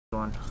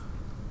one.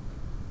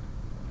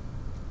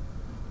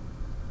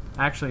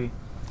 Actually,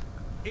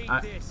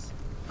 I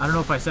don't know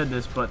if I said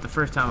this, but the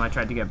first time I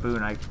tried to get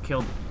Boone, I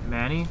killed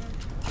Manny,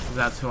 because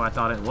that's who I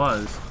thought it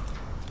was.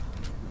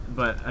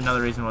 But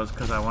another reason was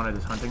because I wanted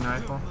his hunting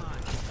rifle.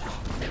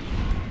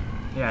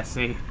 Yeah,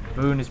 see,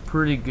 Boone is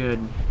pretty good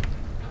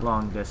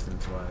long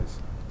distance wise,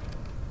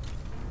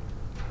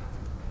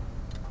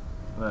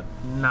 but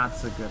not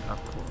so good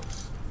up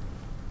close.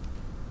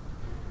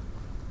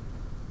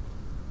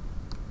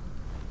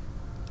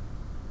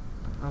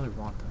 I don't really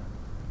want that.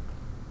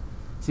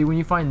 See, when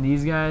you find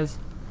these guys,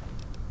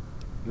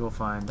 you'll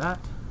find that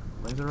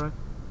laser rifle.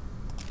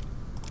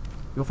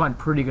 You'll find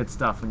pretty good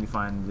stuff when you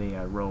find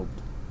the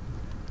robed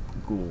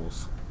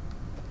ghouls.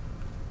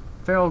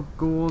 Feral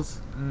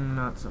ghouls,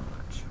 not so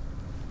much.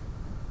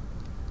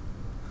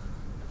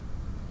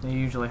 They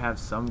usually have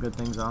some good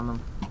things on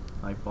them.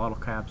 Like bottle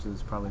caps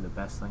is probably the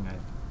best thing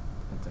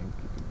I think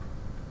you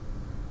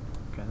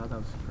could. Okay, I thought that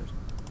was the person.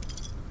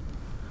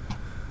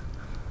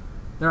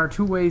 There are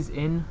two ways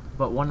in,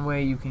 but one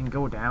way you can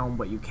go down,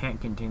 but you can't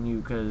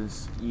continue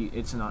because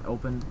it's not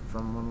open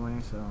from one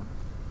way, so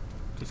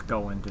just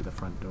go into the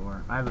front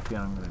door. I have a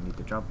feeling I'm going to need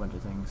to drop a bunch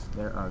of things.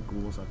 There are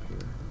ghouls up here.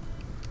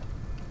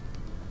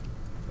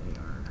 They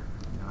are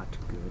not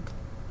good.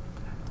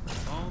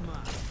 Oh my.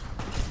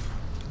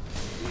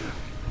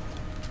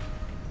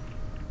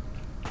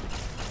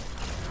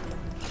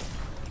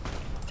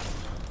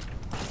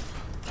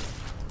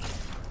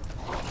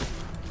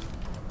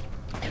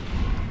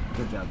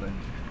 Good job, buddy.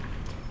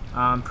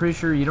 I'm pretty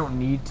sure you don't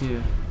need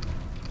to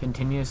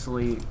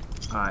continuously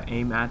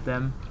aim at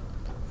them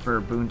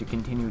for Boone to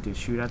continue to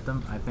shoot at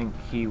them. I think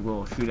he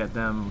will shoot at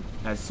them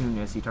as soon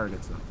as he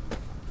targets them.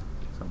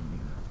 Something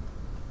like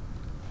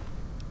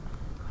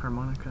that.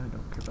 Harmonica, I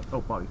don't care about.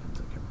 Oh, bobby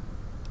pins, I care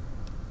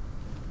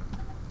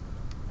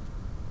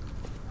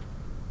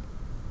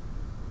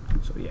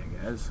about. So yeah,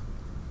 guys.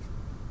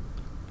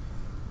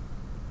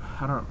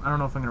 I don't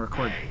know if I'm gonna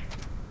record. Hey,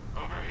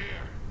 over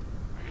here.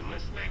 Are you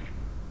listening?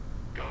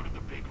 Go to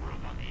the big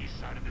room on the east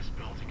side of this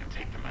building and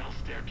take the metal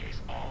staircase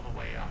all the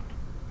way up.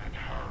 And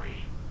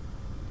hurry.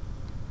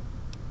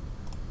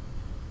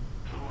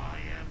 Who I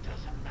am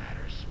doesn't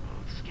matter,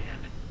 smooth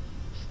skin.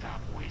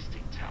 Stop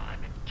wasting time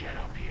and get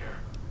up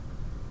here.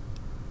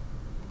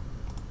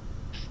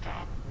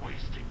 Stop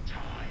wasting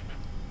time.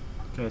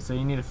 Okay, so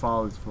you need to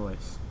follow his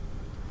voice.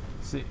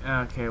 See,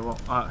 okay, well,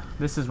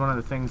 this is one of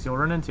the things you'll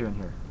run into in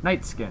here.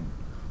 Night skin.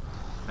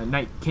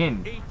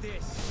 Nightkin. Eat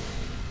this.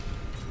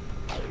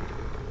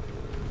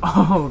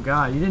 Oh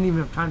god, you didn't even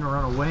have time to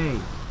run away.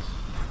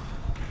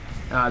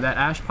 That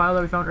ash pile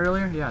that we found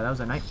earlier? Yeah, that was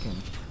a nightkin.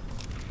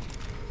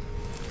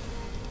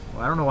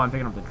 Well, I don't know why I'm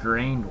picking up the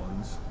drained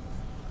ones.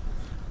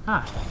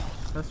 Ah,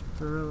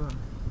 sarsaparilla.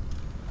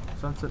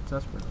 Sunset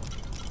sarsaparilla.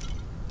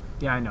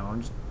 Yeah, I know,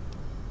 I'm just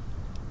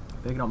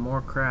picking up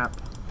more crap.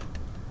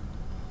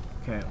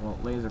 Okay, well,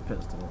 laser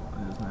pistol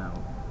is now.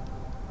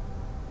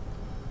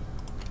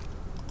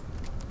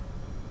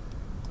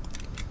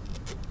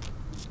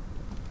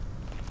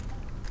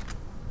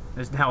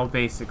 It's now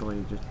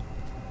basically just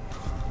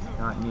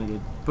not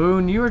needed.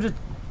 Boone, you were just...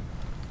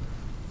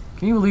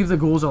 Can you leave the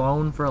ghouls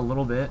alone for a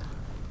little bit?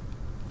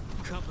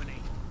 Company.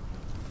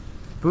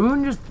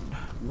 Boone just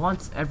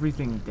wants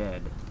everything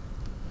dead.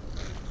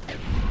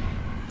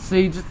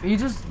 See, he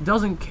just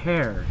doesn't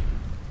care.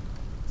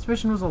 This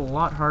mission was a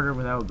lot harder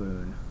without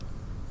Boone.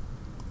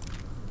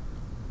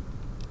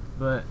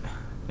 But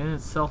in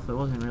itself, it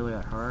wasn't really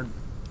that hard.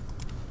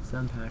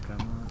 Stem pack I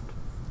want.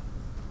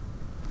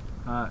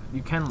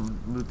 You can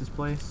loot this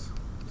place.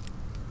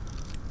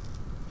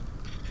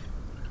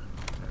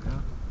 There we go.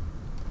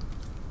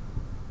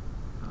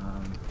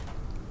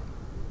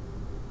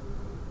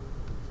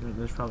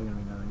 There's probably gonna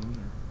be nothing in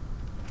here.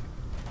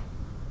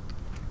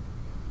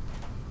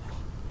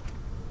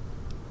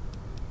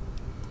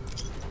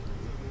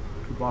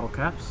 Two bottle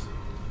caps.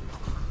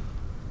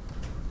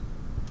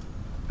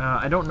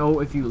 I don't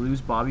know if you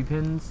lose bobby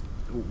pins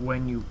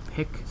when you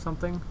pick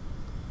something.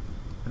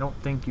 I don't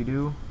think you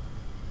do.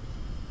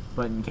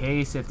 But in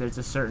case, if there's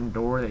a certain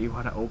door that you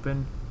want to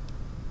open...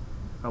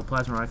 Oh,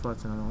 plasma rifle,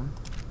 that's another one.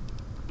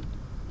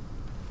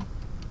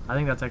 I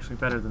think that's actually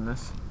better than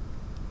this.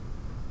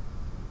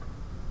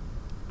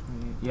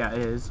 Yeah, it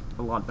is.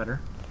 A lot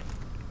better.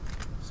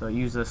 So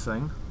use this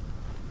thing.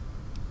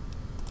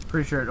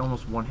 Pretty sure it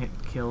almost one-hit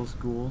kills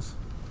ghouls.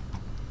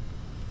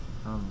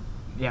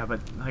 Yeah, but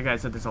like I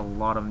said, there's a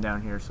lot of them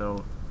down here,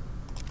 so...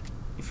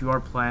 If you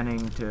are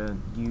planning to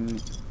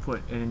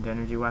put it into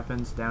energy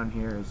weapons, down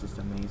here is just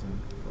amazing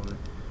for it.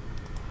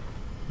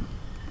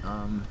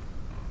 I'm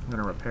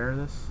gonna repair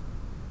this.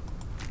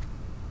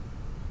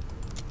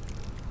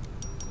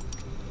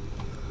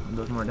 It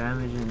does more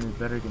damage and is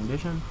better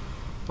condition.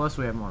 Plus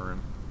we have more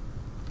room.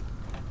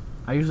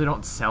 I usually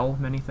don't sell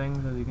many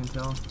things, as you can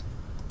tell.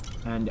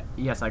 And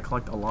yes, I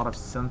collect a lot of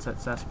Sunset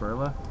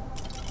Sarsaparilla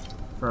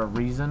for a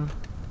reason,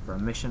 for a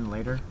mission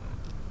later.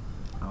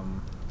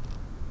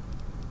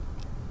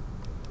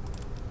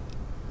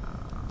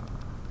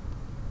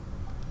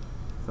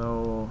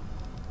 So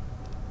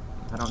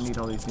I don't need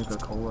all these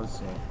Nuka-Colas,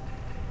 so...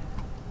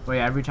 But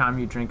yeah, every time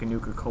you drink a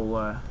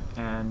Nuka-Cola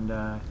and,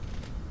 what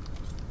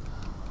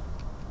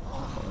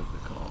is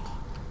it called?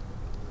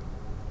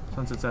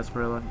 Sunset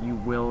Sarsaparilla, you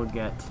will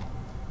get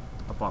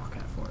a bottle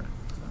cap for it,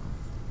 so...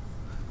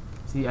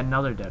 See,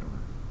 another dead one.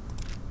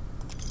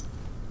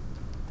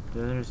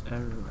 There's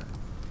everywhere.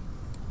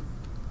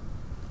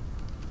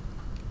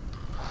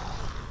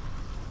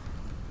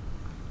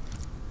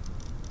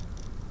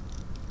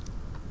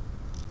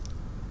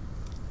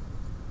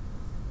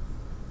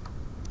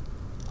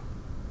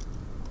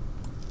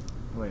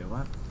 Wait,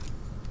 what?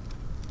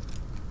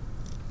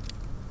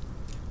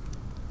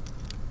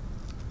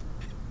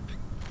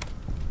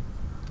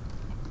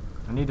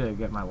 I need to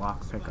get my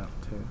lockpick up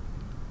too.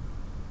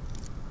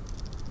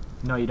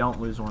 No, you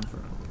don't lose one for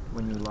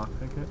when you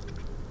lockpick it.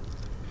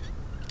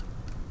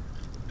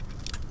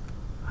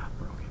 Ah,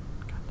 broke it.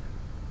 God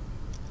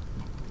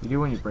damn. You do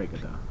when you break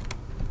it though.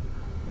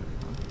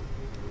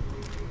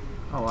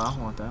 Oh wow,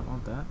 want that,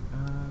 want that.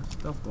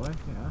 Stealth boy,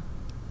 yeah.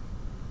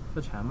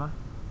 Sledgehammer.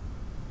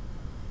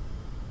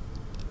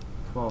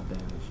 12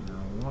 damage, you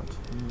know. What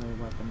melee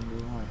weapon do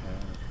I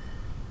have?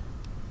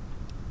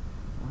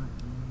 What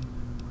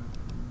melee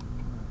weapon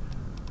do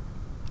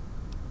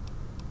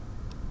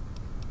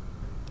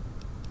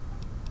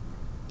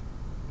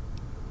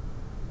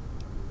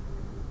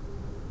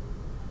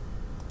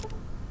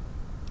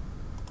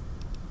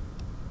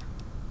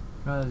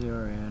I have? Cause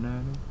you're in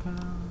a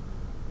town.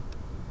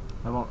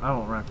 I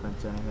won't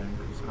reference anything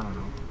because I don't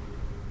know.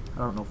 I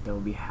don't know if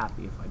they'll be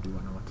happy if I do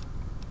or not.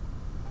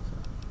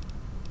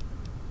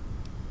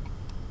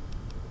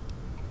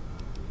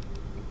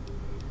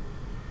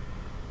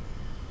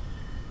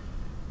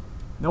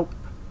 Nope.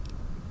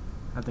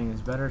 Nothing is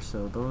better,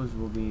 so those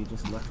will be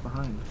just left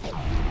behind.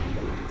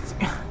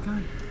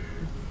 God.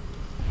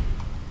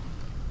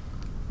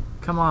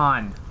 Come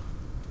on.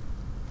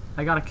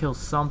 I gotta kill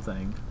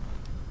something.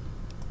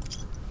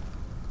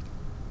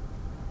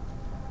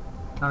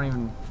 I don't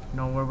even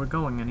know where we're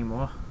going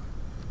anymore.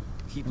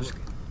 Keep I'm just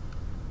looking.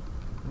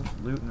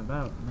 looting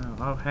about. No.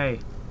 Oh, hey.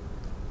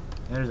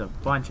 There's a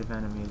bunch of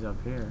enemies up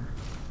here.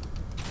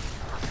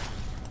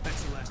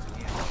 That's the last of the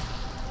enemy.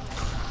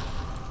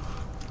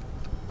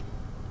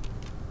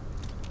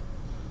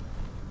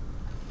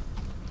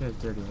 There's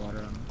dirty water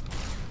on me.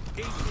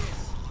 Gauge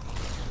this.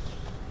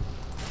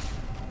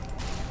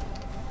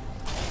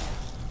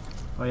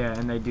 Oh yeah,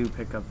 and they do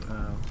pick up,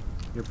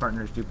 your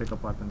partners do pick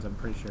up weapons, I'm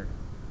pretty sure.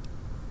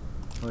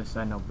 At least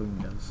I know Boone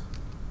does.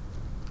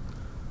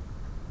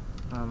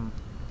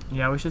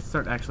 Yeah, we should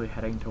start actually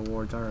heading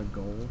towards our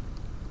goal.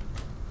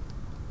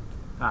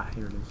 Ah,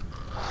 here it is.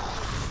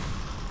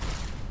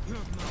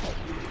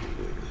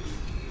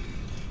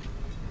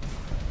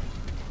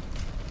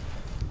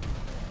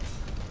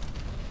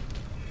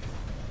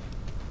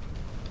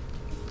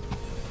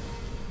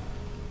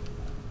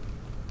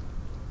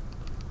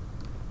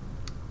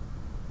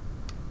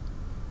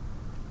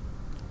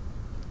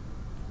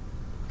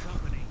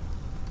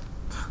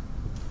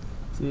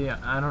 See,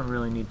 I don't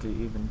really need to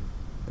even...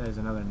 There's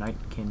another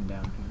Nightkin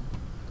down here.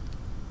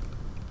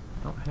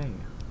 Oh, hey.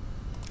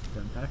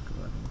 Gun pack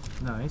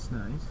weapons. Nice,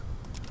 nice.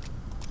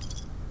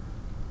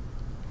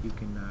 You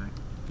can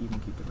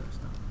keep the rest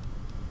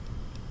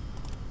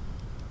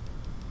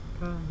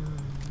on.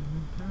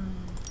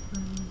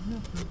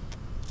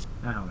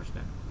 I don't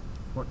understand.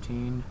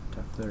 14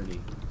 to 30.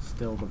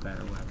 Still the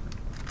better weapon.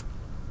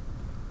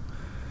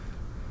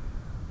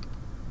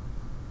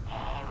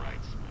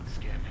 Alright,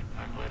 Smoothskin.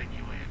 I'm letting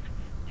you in.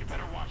 You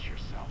better watch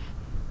yourself.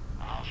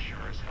 I'll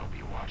sure as hell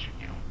be watching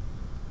you.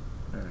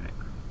 Alright.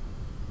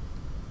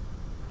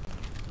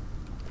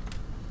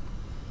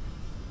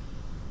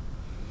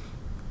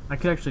 I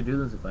could actually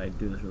do this if I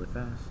do this really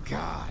fast.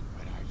 God,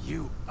 but are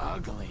you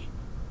ugly?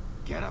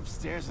 Get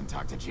upstairs and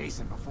talk to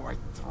Jason before I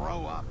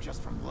throw up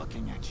just from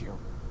looking at you.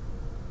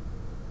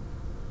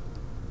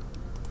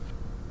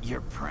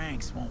 Your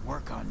pranks won't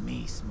work on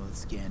me,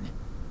 Smoothskin.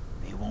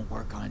 They won't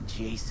work on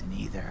Jason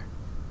either.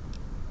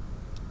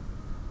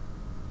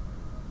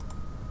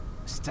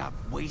 Stop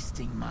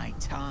wasting my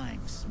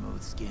time,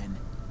 Smoothskin.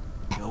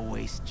 Go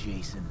waste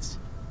Jason's.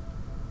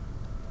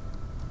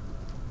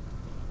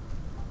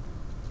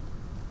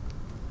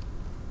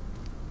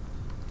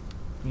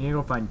 You need to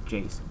go find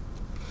Jason.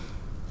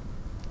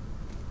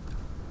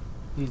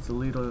 He's the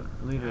leader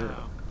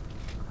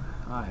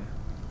hi,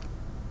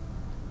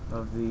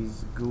 of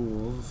these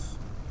ghouls.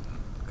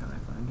 Can I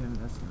find him?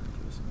 That's not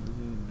Jason, is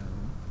he? No.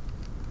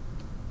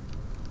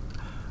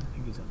 I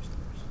think he's upstairs.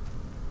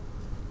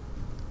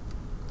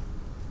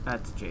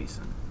 That's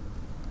Jason.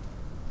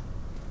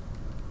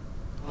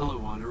 Hello,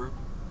 Wanderer.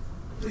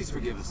 Please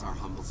forgive us our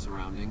humble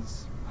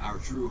surroundings. Our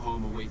true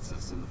home awaits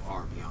us in the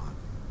far beyond.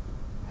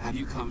 Have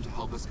you come to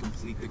help us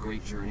complete the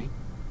great journey?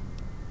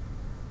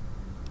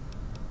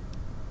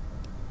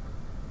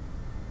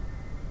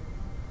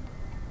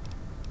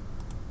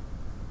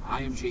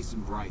 I am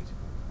Jason Bright,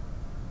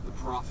 the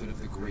prophet of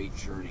the great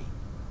journey.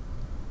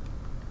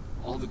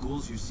 All the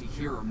ghouls you see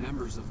here are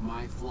members of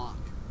my flock.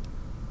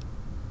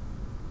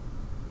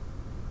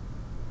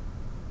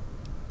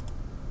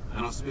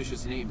 An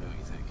auspicious name, don't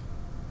you think?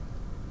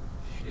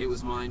 It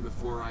was mine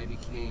before I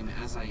became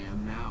as I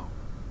am now.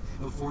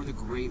 Before the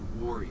great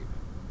warrior.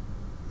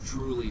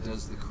 Truly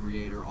does the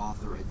Creator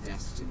author a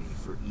destiny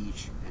for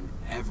each and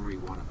every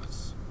one of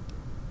us.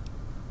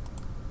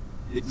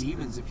 The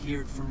demons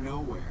appeared from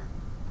nowhere.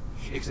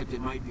 Except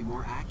it might be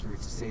more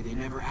accurate to say they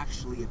never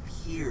actually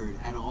appeared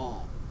at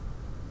all.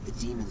 The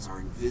demons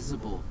are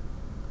invisible.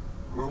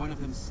 Where one of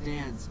them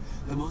stands,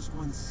 the most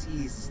one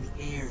sees is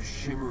the air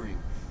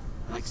shimmering,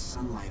 like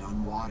sunlight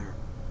on water.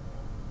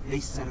 They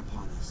set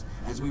upon us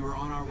as we were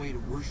on our way to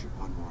worship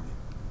one morning.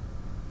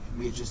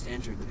 We had just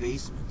entered the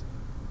basement.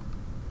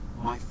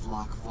 My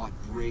flock fought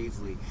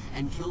bravely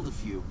and killed a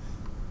few,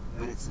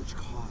 but at such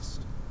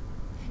cost.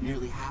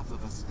 Nearly half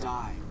of us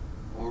died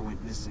or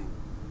went missing.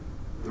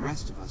 The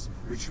rest of us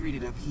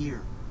retreated up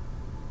here.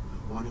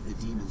 One of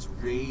the demons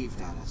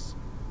raved at us,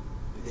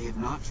 but they have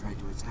not tried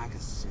to attack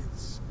us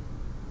since.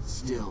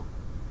 Still,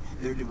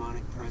 their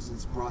demonic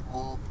presence brought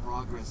all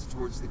progress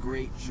towards the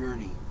great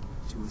journey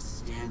to a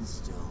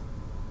standstill.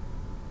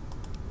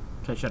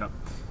 Okay, shut up.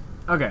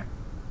 Okay.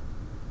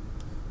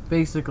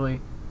 Basically,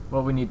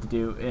 what we need to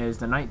do is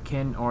the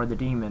Nightkin or the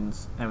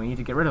demons, and we need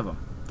to get rid of them.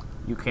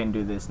 You can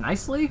do this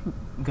nicely,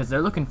 because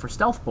they're looking for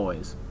stealth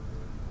boys.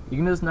 You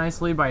can do this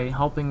nicely by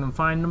helping them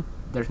find them.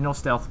 There's no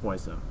stealth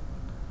boys, though.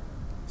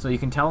 So you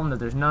can tell them that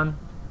there's none,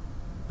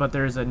 but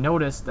there's a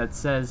notice that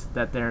says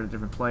that they're in a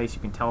different place.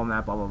 You can tell them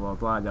that, blah, blah, blah,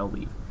 blah, they'll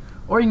leave.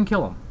 Or you can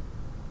kill them,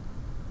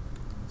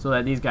 so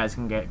that these guys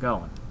can get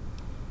going.